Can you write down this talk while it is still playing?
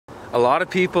A lot of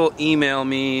people email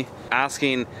me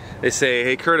asking, they say,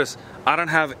 hey Curtis, I don't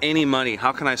have any money,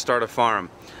 how can I start a farm?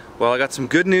 Well, I got some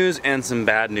good news and some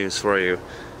bad news for you.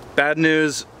 Bad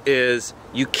news is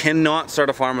you cannot start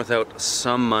a farm without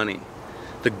some money.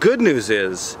 The good news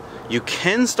is you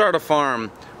can start a farm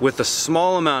with a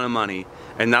small amount of money,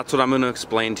 and that's what I'm going to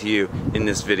explain to you in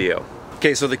this video.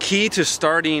 Okay, so the key to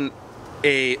starting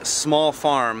a small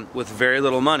farm with very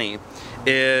little money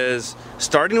is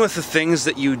starting with the things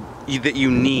that you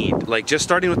need, like just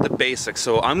starting with the basics.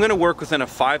 So I'm going to work within a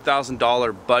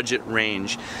 $5,000 budget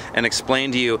range and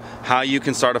explain to you how you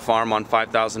can start a farm on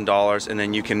 $5,000, and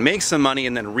then you can make some money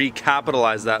and then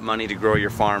recapitalize that money to grow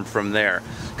your farm from there.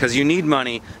 Because you need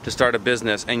money to start a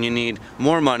business and you need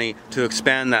more money to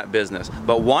expand that business.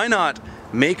 But why not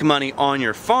make money on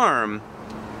your farm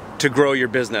to grow your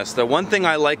business? The one thing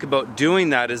I like about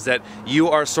doing that is that you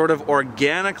are sort of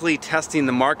organically testing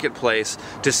the marketplace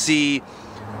to see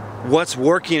what's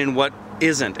working and what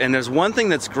isn't. And there's one thing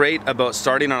that's great about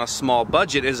starting on a small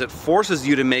budget is it forces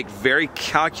you to make very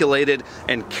calculated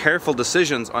and careful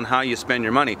decisions on how you spend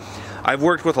your money. I've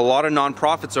worked with a lot of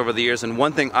nonprofits over the years, and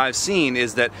one thing I've seen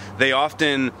is that they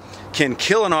often can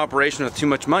kill an operation with too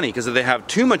much money, because if they have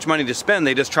too much money to spend,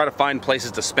 they just try to find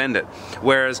places to spend it.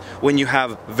 Whereas when you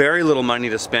have very little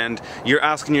money to spend, you're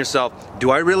asking yourself,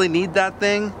 do I really need that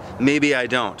thing? Maybe I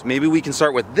don't. Maybe we can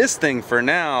start with this thing for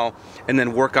now and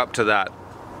then work up to that.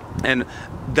 And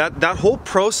that whole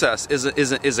process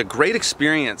is a great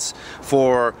experience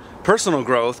for personal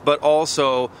growth, but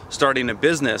also starting a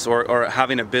business or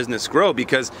having a business grow,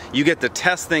 because you get to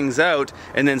test things out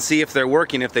and then see if they're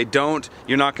working. If they don't,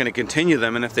 you're not going to continue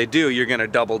them, and if they do, you're going to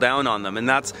double down on them. And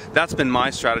that's been my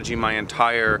strategy my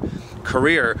entire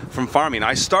career from farming.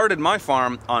 I started my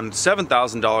farm on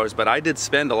 $7,000, but I did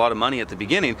spend a lot of money at the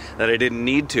beginning that I didn't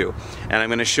need to. And I'm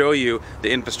going to show you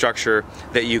the infrastructure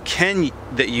that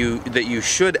you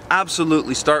should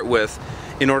absolutely start with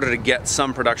in order to get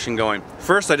some production going.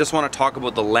 First, I just want to talk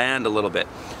about the land a little bit.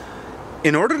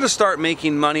 In order to start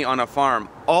making money on a farm,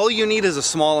 all you need is a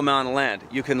small amount of land.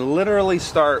 You can literally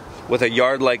start with a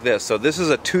yard like this. So this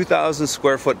is a 2,000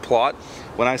 square foot plot.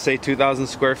 When I say 2,000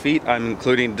 square feet, I'm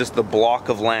including just the block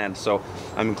of land. So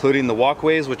I'm including the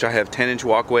walkways, which I have 10-inch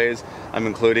walkways. I'm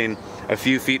including a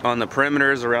few feet on the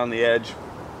perimeters around the edge.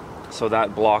 So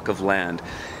that block of land.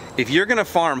 If you're going to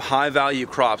farm high value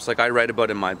crops like I write about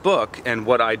in my book and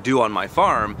what I do on my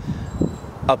farm,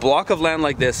 a block of land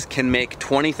like this can make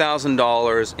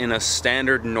 $20,000 in a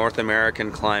standard North American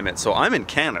climate. So I'm in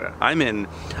Canada. I'm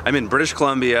in British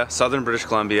Columbia, southern British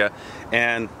Columbia,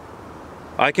 and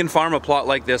I can farm a plot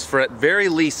like this for at very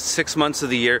least 6 months of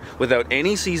the year without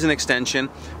any season extension,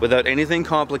 without anything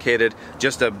complicated,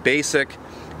 just a basic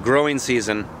growing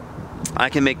season. I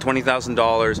can make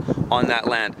 $20,000 on that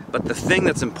land. But the thing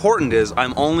that's important is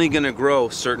I'm only going to grow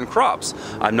certain crops.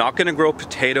 I'm not going to grow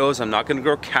potatoes, I'm not going to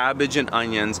grow cabbage and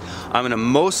onions. I'm going to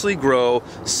mostly grow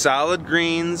salad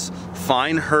greens,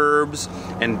 fine herbs,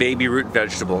 and baby root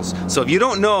vegetables. So if you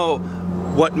don't know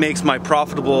what makes my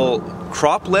profitable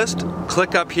crop list,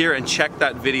 click up here and check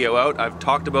that video out. I've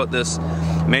talked about this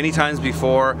many times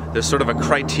before. There's sort of a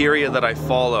criteria that I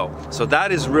follow. So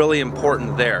that is really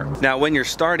important there. Now, when you're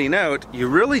starting out, you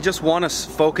really just want to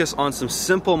focus on some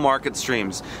simple market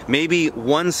streams. Maybe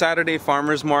one Saturday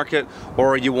farmers market,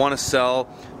 or you want to sell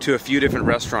to a few different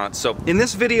restaurants. So in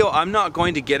this video, I'm not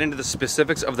going to get into the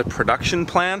specifics of the production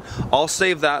plan. I'll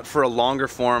save that for a longer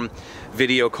form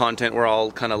video content where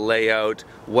I'll kind of lay out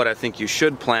what I think you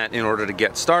should plant in order to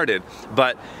get started.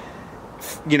 But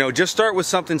you know, just start with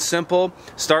something simple.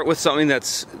 Start with something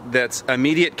that's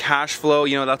immediate cash flow.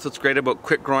 You know, that's what's great about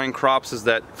quick growing crops, is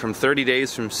that from 30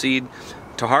 days from seed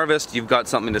to harvest, you've got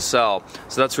something to sell.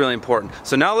 So that's really important.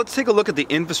 So now let's take a look at the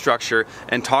infrastructure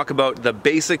and talk about the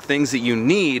basic things that you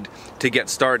need to get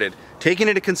started. Taking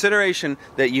into consideration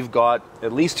that you've got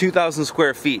at least 2,000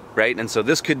 square feet, right? And so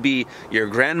this could be your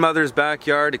grandmother's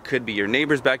backyard, it could be your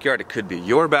neighbor's backyard, it could be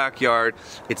your backyard.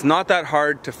 It's not that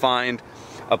hard to find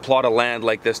a plot of land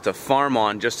like this to farm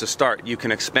on just to start. You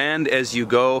can expand as you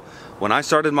go. When I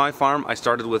started my farm, I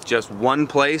started with just one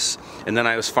place, and then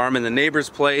I was farming the neighbor's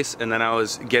place, and then I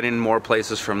was getting more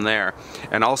places from there.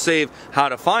 And I'll save how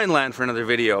to find land for another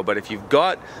video, but if you've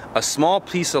got a small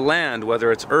piece of land,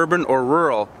 whether it's urban or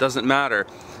rural, doesn't matter.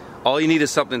 All you need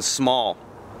is something small.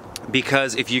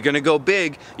 Because if you're gonna go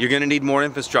big, you're gonna need more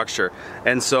infrastructure.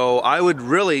 And so I would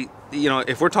really, you know,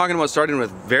 if we're talking about starting with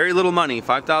very little money,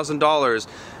 $5,000,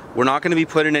 we're not going to be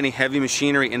putting any heavy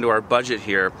machinery into our budget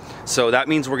here. So that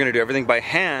means we're going to do everything by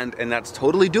hand, and that's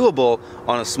totally doable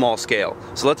on a small scale.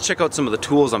 So let's check out some of the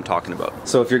tools I'm talking about.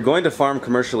 So if you're going to farm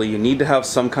commercially, you need to have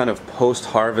some kind of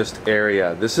post-harvest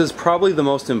area. This is probably the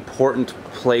most important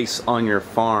place on your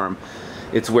farm.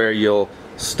 It's where you'll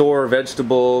store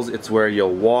vegetables, it's where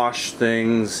you'll wash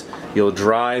things, you'll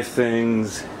dry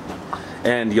things,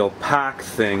 and you'll pack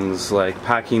things like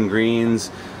packing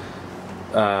greens,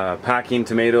 packing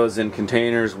tomatoes in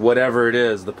containers, whatever it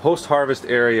is. The post-harvest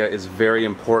area is very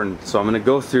important. So I'm going to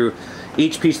go through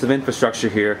each piece of infrastructure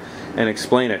here and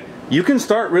explain it. You can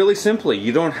start really simply.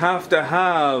 You don't have to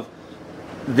have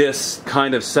this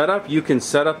kind of setup. You can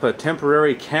set up a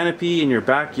temporary canopy in your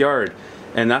backyard,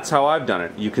 and that's how I've done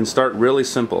it. You can start really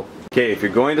simple. Okay, if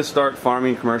you're going to start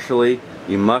farming commercially,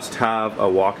 you must have a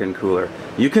walk-in cooler.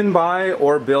 You can buy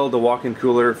or build a walk-in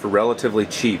cooler for relatively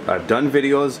cheap. I've done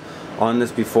videos on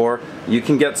this before. You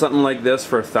can get something like this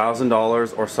for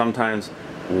 $1,000 or sometimes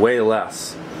way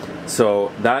less.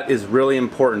 So that is really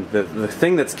important. The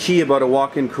thing that's key about a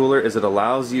walk-in cooler is it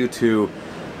allows you to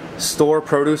store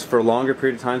produce for a longer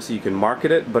period of time so you can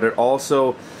market it, but it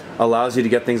also allows you to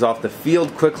get things off the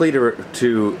field quickly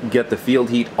to get the field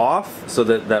heat off so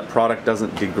that that product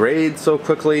doesn't degrade so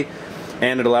quickly,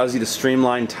 and it allows you to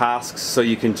streamline tasks so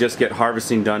you can just get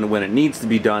harvesting done when it needs to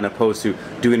be done opposed to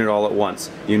doing it all at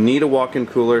once. You need a walk-in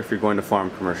cooler if you're going to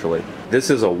farm commercially. This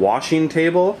is a washing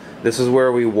table. This is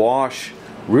where we wash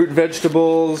root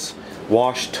vegetables,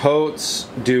 wash totes,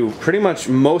 do pretty much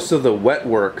most of the wet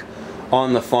work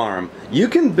on the farm. You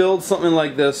can build something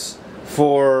like this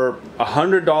for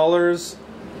 $100,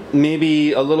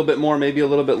 maybe a little bit more, maybe a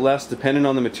little bit less, depending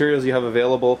on the materials you have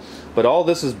available. But all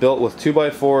this is built with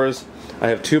 2x4s. I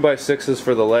have 2x6s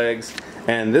for the legs,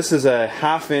 and this is a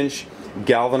 1/2-inch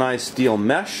galvanized steel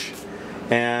mesh,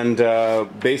 and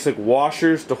basic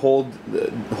washers to hold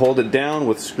it down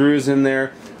with screws in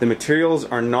there. The materials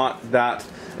are not that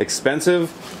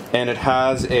expensive, and it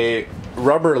has a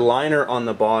rubber liner on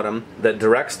the bottom that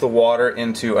directs the water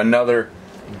into another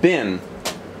bin,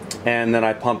 and then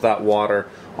I pump that water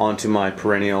onto my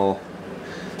perennial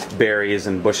berries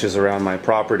and bushes around my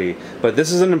property. But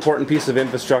this is an important piece of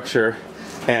infrastructure,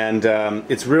 and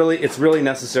it's really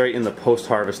necessary in the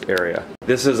post-harvest area.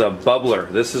 This is a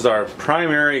bubbler. This is our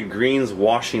primary greens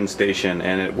washing station,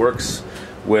 and it works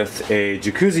with a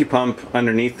jacuzzi pump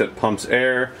underneath that pumps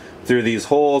air through these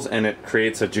holes, and it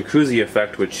creates a jacuzzi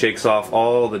effect which shakes off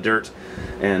all the dirt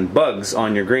and bugs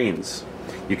on your greens.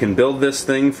 You can build this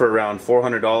thing for around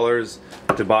 $400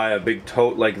 to buy a big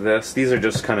tote like this. These are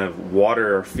just kind of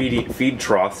water or feed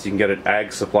troughs you can get at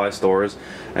ag supply stores,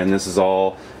 and this is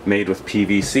all made with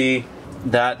PVC.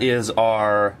 That is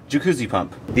our jacuzzi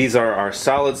pump. These are our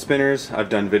salad spinners. I've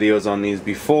done videos on these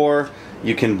before.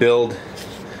 You can build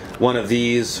one of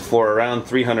these for around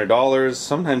 $300,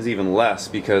 sometimes even less,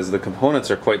 because the components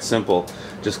are quite simple.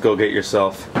 Just go get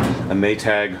yourself a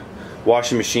Maytag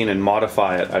washing machine and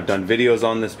modify it. I've done videos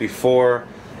on this before,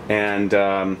 and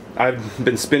I've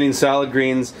been spinning salad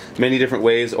greens many different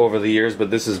ways over the years, but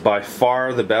this is by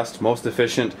far the best, most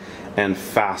efficient, and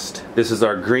fast. This is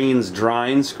our greens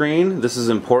drying screen. This is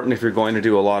important if you're going to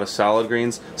do a lot of salad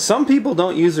greens. Some people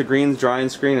don't use a greens drying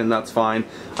screen, and that's fine.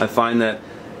 I find that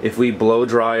if we blow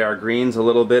dry our greens a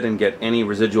little bit and get any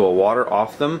residual water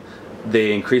off them,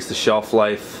 they increase the shelf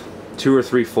life 2- or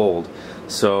 3-fold.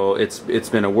 So it's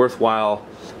been a worthwhile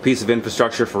piece of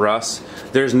infrastructure for us.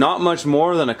 There's not much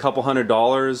more than a couple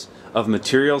 $100 of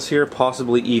materials here,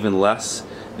 possibly even less.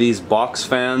 These box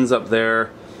fans up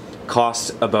there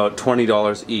cost about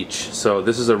 $20 each. So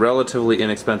this is a relatively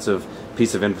inexpensive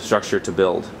piece of infrastructure to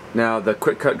build. Now the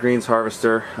quick cut greens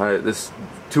harvester, this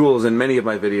tool is in many of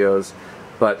my videos,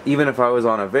 but even if I was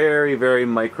on a very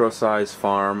micro-sized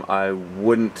farm, I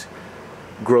wouldn't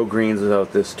grow greens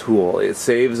without this tool. It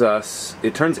saves us,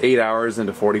 it turns 8 hours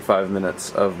into 45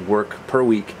 minutes of work per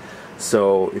week.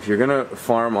 So if you're gonna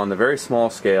farm on the very small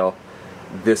scale,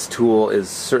 this tool is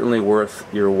certainly worth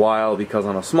your while, because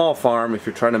on a small farm, if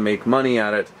you're trying to make money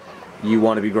at it, you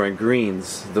want to be growing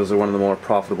greens. Those are one of the more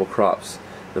profitable crops,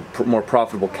 the more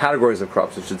profitable categories of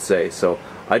crops, I should say. So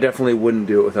I definitely wouldn't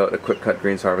do it without a quick cut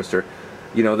greens harvester.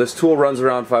 You know, this tool runs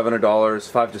around $500,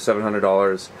 $500 to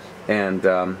 $700,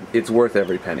 and it's worth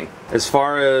every penny. As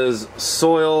far as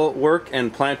soil work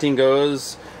and planting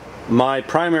goes, my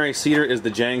primary seeder is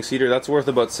the Jang seeder. That's worth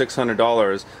about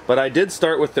 $600, but I did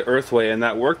start with the Earthway, and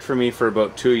that worked for me for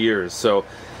about 2 years. So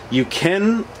you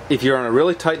can, if you're on a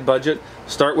really tight budget,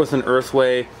 start with an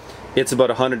Earthway. It's about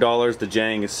 $100. The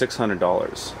Jang is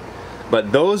 $600.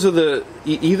 But those are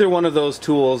either one of those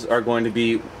tools are going to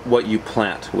be what you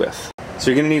plant with. So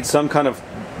you're going to need some kind of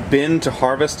bin to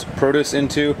harvest produce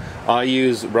into. I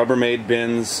use Rubbermaid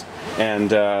bins, and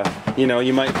you know,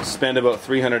 you might spend about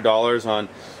 $300 on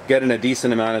getting a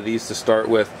decent amount of these to start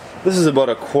with. This is about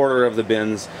a quarter of the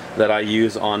bins that I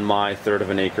use on my third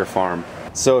of an acre farm.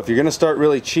 So if you're going to start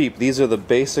really cheap, these are the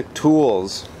basic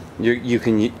tools you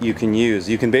can use.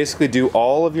 You can basically do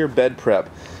all of your bed prep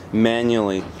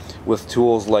manually with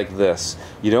tools like this.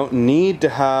 You don't need to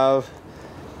have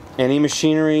any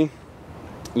machinery.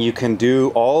 You can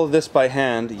do all of this by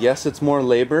hand. Yes, it's more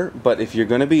labor, but if you're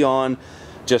going to be on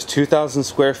just 2,000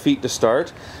 square feet to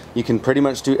start, you can pretty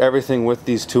much do everything with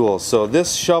these tools. So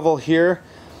this shovel here,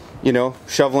 you know,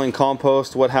 shoveling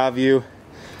compost, what have you.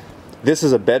 This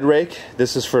is a bed rake.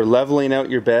 This is for leveling out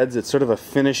your beds. It's sort of a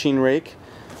finishing rake.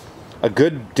 A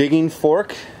good digging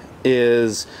fork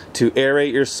is to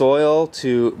aerate your soil,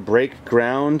 to break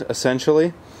ground,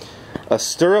 essentially. A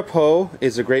stirrup hoe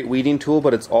is a great weeding tool,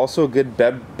 but it's also a good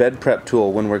bed prep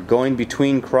tool when we're going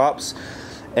between crops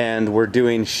and we're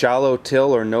doing shallow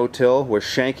till or no till. We're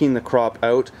shanking the crop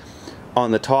out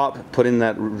on the top, putting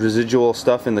that residual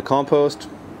stuff in the compost,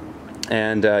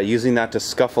 and using that to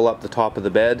scuffle up the top of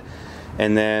the bed.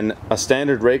 And then a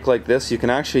standard rake like this you can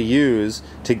actually use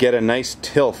to get a nice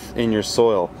tilth in your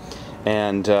soil.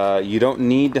 And you don't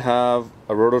need to have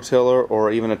a rototiller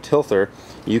or even a tilther.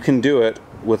 You can do it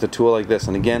with a tool like this.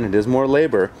 And again, it is more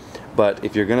labor, but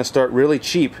if you're going to start really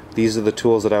cheap, these are the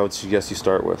tools that I would suggest you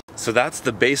start with. So that's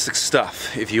the basic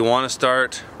stuff. If you want to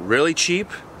start really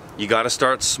cheap, you got to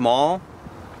start small,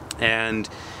 and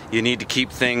you need to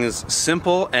keep things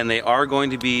simple, and they are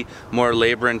going to be more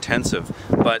labor intensive,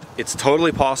 but it's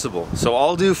totally possible. So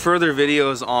I'll do further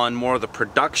videos on more of the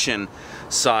production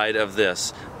side of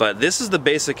this, but this is the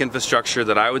basic infrastructure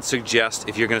that I would suggest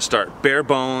if you're going to start bare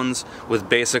bones with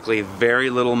basically very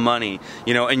little money.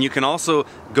 You know, and you can also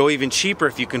go even cheaper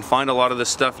if you can find a lot of this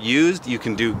stuff used. You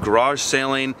can do garage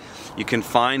sailing, you can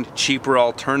find cheaper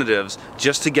alternatives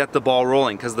just to get the ball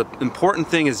rolling, because the important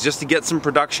thing is just to get some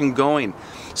production going.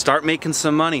 Start making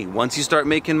some money. Once you start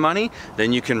making money,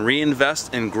 then you can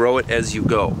reinvest and grow it as you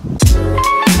go.